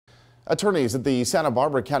Attorneys at the Santa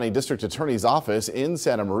Barbara County District Attorney's Office in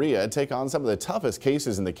Santa Maria take on some of the toughest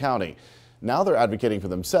cases in the county. Now they're advocating for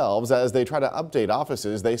themselves as they try to update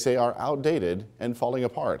offices they say are outdated and falling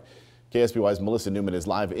apart. KSBY's Melissa Newman is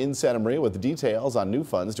live in Santa Maria with details on new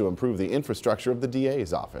funds to improve the infrastructure of the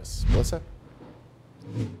DA's office. Melissa?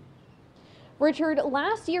 Richard,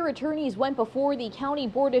 last year attorneys went before the County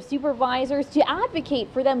Board of Supervisors to advocate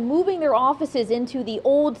for them moving their offices into the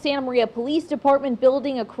old Santa Maria Police Department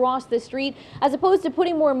building across the street, as opposed to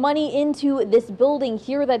putting more money into this building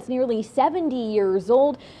here that's nearly 70 years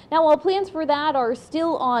old. Now, while plans for that are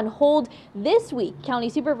still on hold, this week county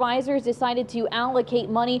supervisors decided to allocate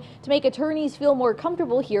money to make attorneys feel more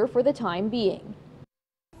comfortable here for the time being.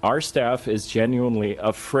 Our staff is genuinely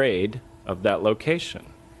afraid of that location.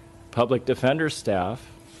 Public defender staff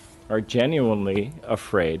are genuinely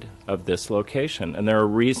afraid of this location, and there are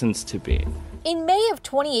reasons to be. In May of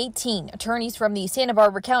 2018, attorneys from the Santa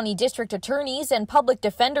Barbara County District Attorney's and Public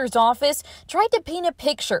Defender's Office tried to paint a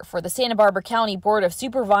picture for the Santa Barbara County Board of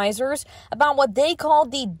Supervisors about what they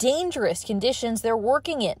called the dangerous conditions they're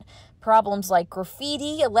working in. Problems like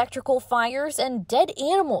graffiti, electrical fires, and dead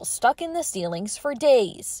animals stuck in the ceilings for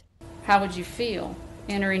days. How would you feel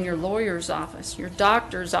entering your lawyer's office, your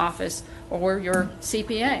doctor's office, or your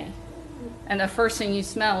CPA, and the first thing you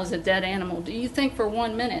smell is a dead animal? Do you think for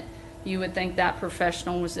 1 minute you would think that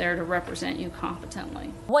professional was there to represent you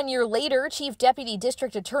competently? 1 year later, Chief Deputy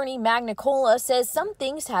District Attorney Magnicola says some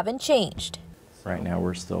things haven't changed. Right now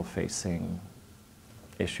we're still facing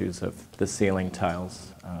issues of the ceiling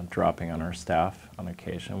tiles dropping on our staff on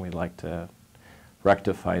occasion. We'd like to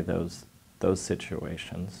rectify those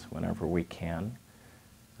situations whenever we can.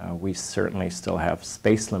 We certainly still have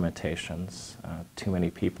space limitations, too many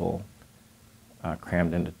people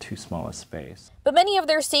crammed into too small a space. But many of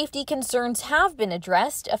their safety concerns have been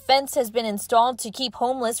addressed. A fence has been installed to keep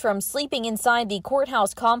homeless from sleeping inside the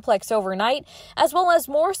courthouse complex overnight, as well as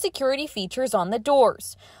more security features on the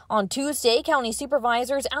doors. On Tuesday, county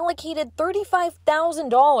supervisors allocated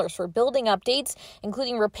 $35,000 for building updates,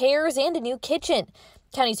 including repairs and a new kitchen.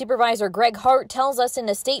 County Supervisor Greg Hart tells us in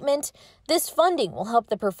a statement, this funding will help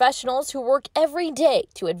the professionals who work every day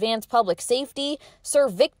to advance public safety,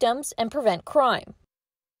 serve victims, and prevent crime.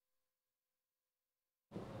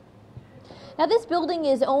 Now, this building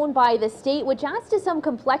is owned by the state, which adds to some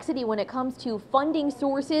complexity when it comes to funding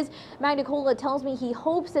sources. Magnicola tells me he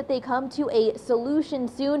hopes that they come to a solution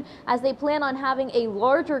soon, as they plan on having a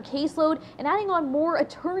larger caseload and adding on more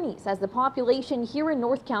attorneys as the population here in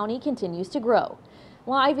North County continues to grow.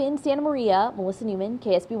 Live in Santa Maria, Melissa Newman,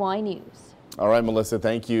 KSBY News. All right, Melissa,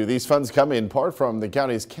 thank you. These funds come in part from the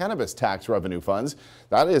county's cannabis tax revenue funds.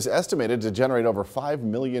 That is estimated to generate over $5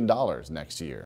 million next year.